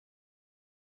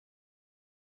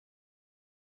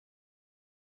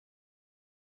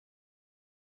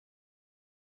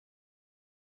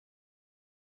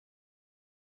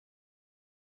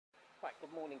Right,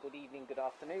 good morning, good evening, good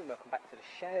afternoon, welcome back to the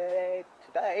shed.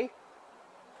 Today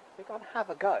we're going to have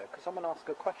a go because someone asked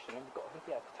a question and we've got a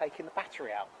video for taking the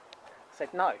battery out. I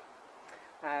said no,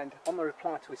 and on the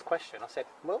reply to his question I said,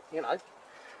 well, you know,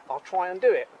 I'll try and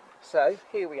do it. So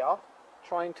here we are,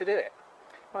 trying to do it.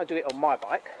 I'm going to do it on my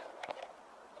bike.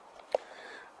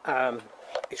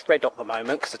 It's red at the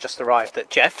moment because I just arrived at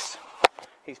Jeff's.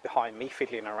 He's behind me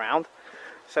fiddling around.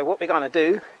 So what we're going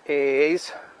to do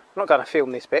is, I'm not going to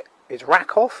film this bit, is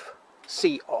rack off,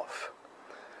 seat off.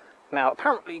 Now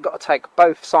apparently you've got to take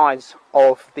both sides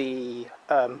of the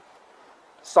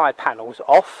side panels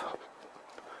off.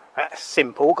 That's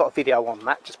simple, got a video on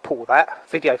that, just pull that.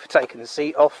 Video for taking the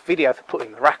seat off, video for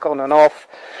putting the rack on and off.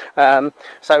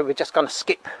 So we're just going to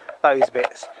skip those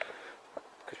bits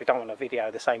because we don't want to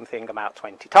video the same thing about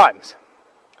 20 times.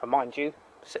 And mind you,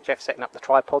 Jeff's setting up the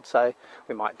tripod, so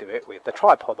we might do it with the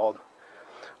tripod on.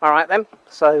 Alright then,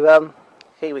 so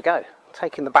here we go.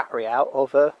 Taking the battery out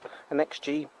of an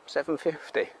XG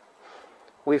 750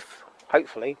 with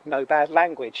hopefully no bad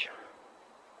language.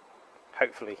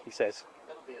 Hopefully, he says.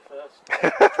 That'll be a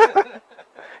first.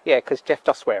 Yeah, because Jeff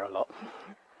does swear a lot.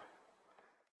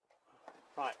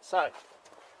 Right, so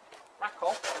rack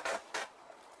off.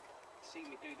 Seen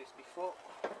me do this before.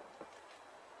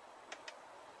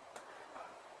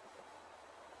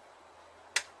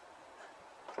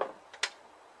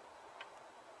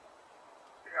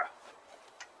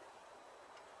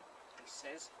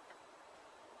 Says,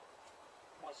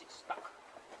 why is it stuck?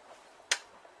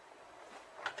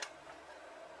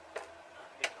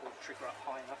 Didn't pull the trigger up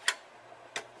high enough.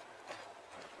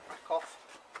 Back off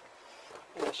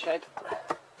in the shed.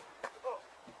 Oh.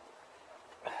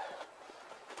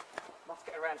 Must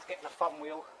get around to getting a fun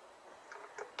wheel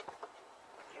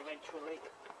eventually.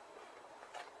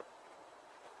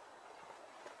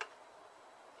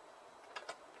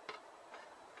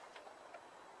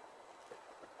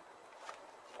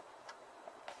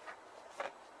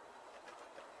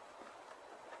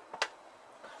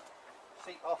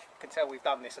 Seat off. You can tell we've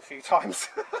done this a few times.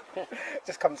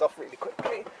 Just comes off really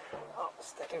quickly. Oh,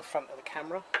 steady in front of the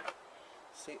camera.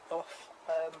 Seat off.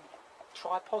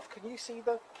 Tripod. Can you see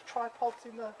the tripods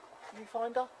in the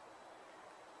viewfinder?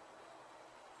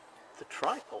 The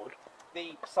tripod?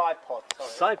 The side pod. Sorry.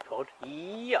 Side pod?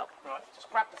 Yep. Right. Just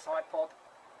grab the side pod.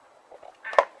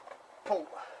 Pull.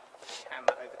 Hand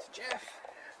that over to Jeff.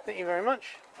 Thank you very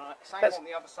much. Right, same on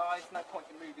the other side, no point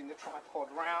in moving the tripod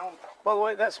round. By the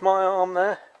way, that's my arm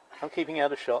there. I'm keeping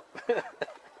out of shot.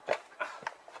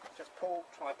 Just pull,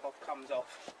 tripod comes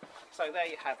off. So there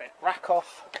you have it. Rack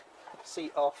off,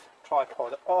 seat off,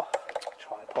 tripod off,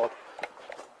 tripod.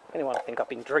 Anyone think I've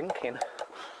been drinking?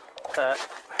 Back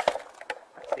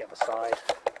to the other side.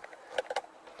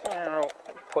 I'll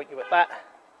point you at that.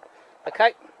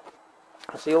 Okay.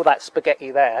 See all that spaghetti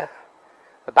there?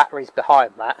 The battery's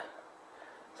behind that,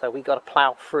 so we've got to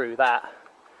plough through that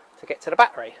to get to the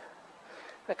battery.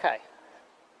 Okay,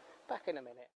 back in a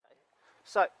minute.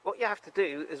 So what you have to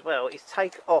do as well is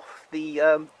take off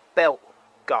the belt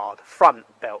guard, front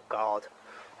belt guard,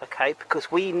 okay,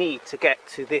 because we need to get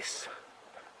to this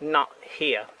nut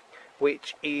here,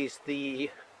 which is the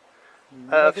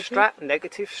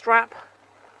negative strap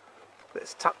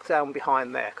that's tucked down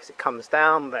behind there, because it comes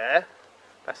down there.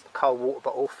 That's the cold water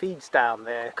bottle, feeds down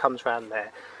there, comes round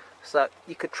there. So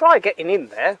you could try getting in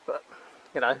there, but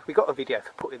you know, we got a video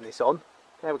for putting this on.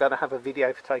 Now we're going to have a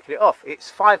video for taking it off.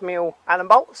 It's 5mm Allen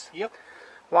bolts. Yep.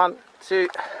 1, 2,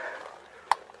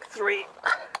 3,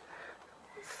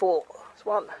 4. It's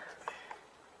 1,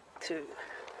 2,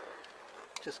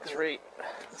 Just 3.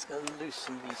 Let's go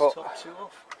loosen these 4. top two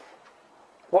off.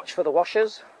 Watch for the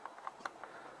washers.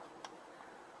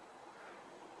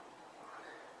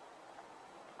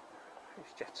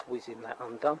 Just whizzing that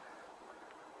undone.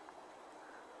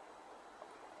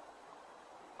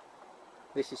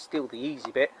 This is still the easy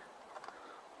bit.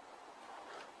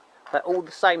 They're all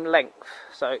the same length,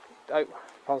 so don't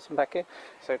pass them back in.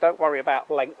 So don't worry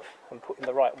about length and putting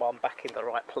the right one back in the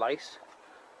right place.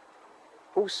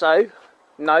 Also,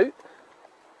 note,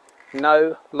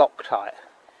 no Loctite.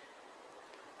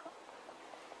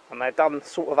 And they're done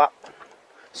sort of up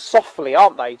softly,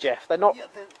 aren't they, Jeff? They're not. Yeah,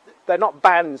 They're not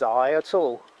banzai at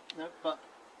all. no, but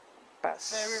About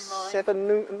bear in mind, 7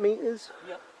 Newton meters.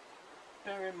 Yep.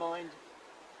 Bear in mind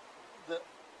that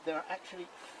there are actually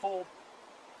four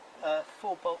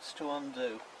bolts to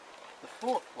undo. The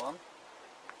fourth one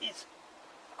is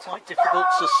quite difficult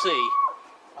to see,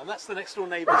 and that's the next door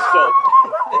neighbour's dog.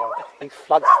 He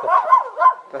floods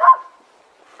the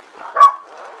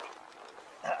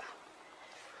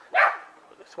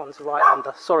This one's right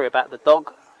under. Sorry about the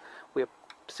dog. We're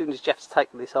soon as Jeff's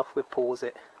taken this off, we'll pause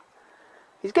it.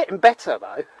 He's getting better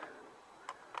though.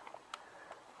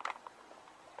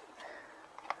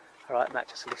 Alright, and that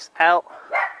just lifts out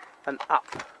and up.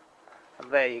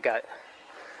 And there you go.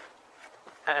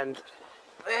 And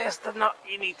there's the nut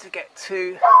you need to get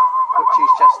to, which is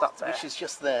just up there. Which is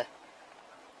just there.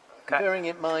 Okay. Bearing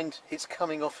in mind it's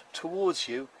coming off towards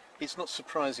you, it's not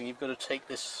surprising you've got to take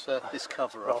this this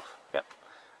cover off. Yep.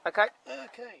 Okay.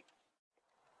 Okay.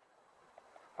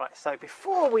 Right, so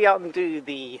before we undo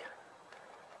the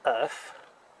earth,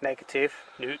 negative,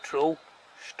 neutral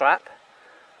strap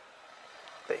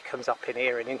that comes up in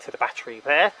here and into the battery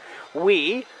there,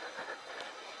 we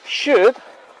should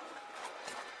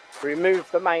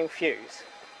remove the main fuse,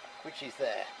 Which is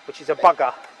there. which is a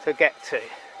bugger to get to.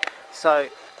 So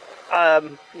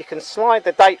you can slide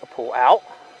the data port out,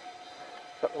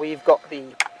 but we've got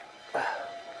the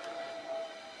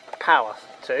power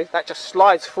to. That just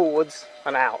slides forwards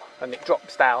and out, and it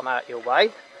drops down out your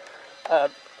way.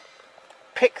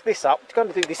 Pick this up. You're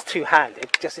going to do this two-handed,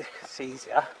 just so it's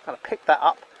easier. Going to pick that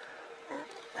up.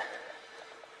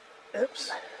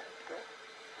 Oops.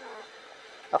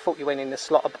 I thought you went in the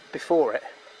slot before it.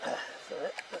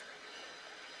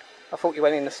 I thought you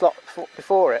went in the slot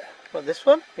before it. Well, this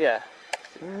one? Yeah.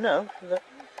 No, that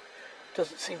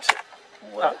doesn't seem to.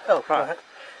 Well, oh, right.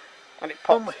 And it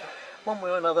pops. One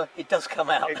way or another, it does come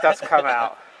out. It does come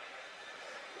out.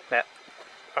 Yeah.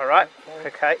 Alright,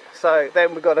 okay. So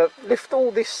then we've got to lift all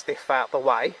this stuff out the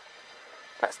way.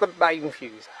 That's the main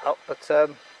fuse out, but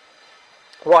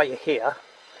while you're here,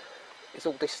 is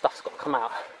all this stuff's got to come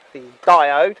out. The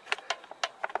diode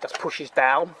just pushes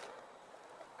down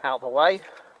out the way.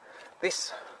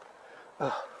 This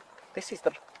is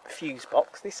the fuse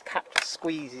box. This cap just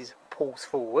squeezes, pulls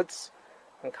forwards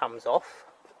and comes off.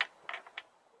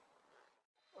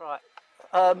 Right,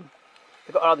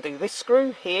 we've got to undo this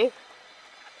screw here.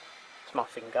 It's my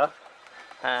finger,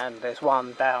 and there's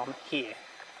one down here.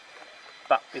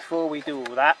 But before we do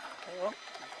all that, Hang on.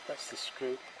 That's the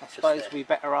screw. I suppose we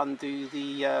better undo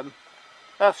the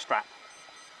earth strap.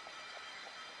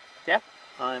 Yeah?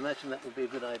 I imagine that would be a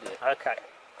good idea. Okay.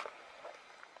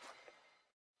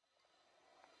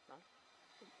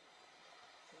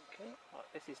 Okay.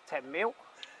 Right, this is 10mm.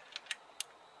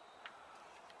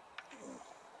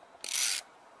 It's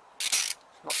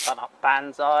not done up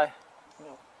banzai.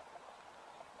 No.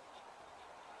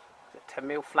 Is it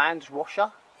 10mm flange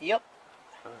washer? Yep.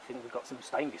 I think we've got some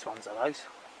stainless ones of those.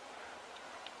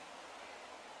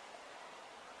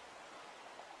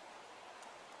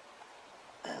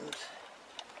 And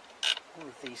all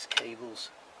of these cables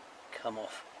come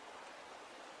off.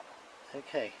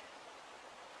 Okay.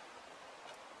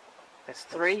 There's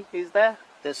three, is there?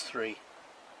 There's three.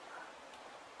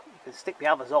 You can stick the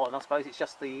others on. I suppose it's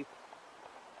just the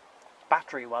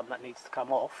battery one that needs to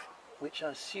come off. Which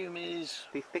I assume is...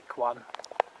 The thick one.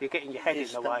 You're getting your head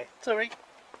in the way. Sorry.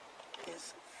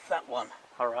 Is that one.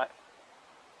 Alright.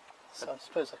 So I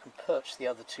suppose I can perch the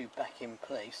other two back in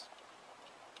place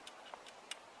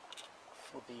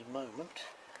for the moment.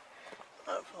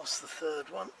 I've lost the third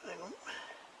one. Hang on.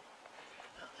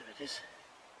 Oh, there it is.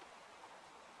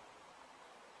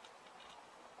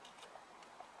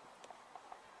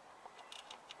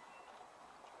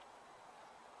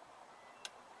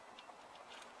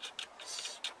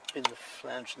 Spin the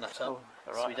flange nut up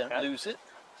so we don't lose it.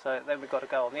 So then we've got to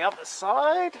go on the other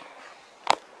side.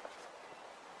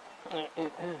 Not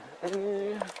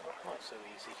so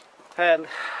easy. And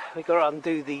we've got to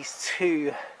undo these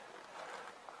two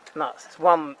nuts. There's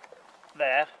one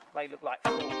there, they look like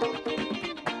four.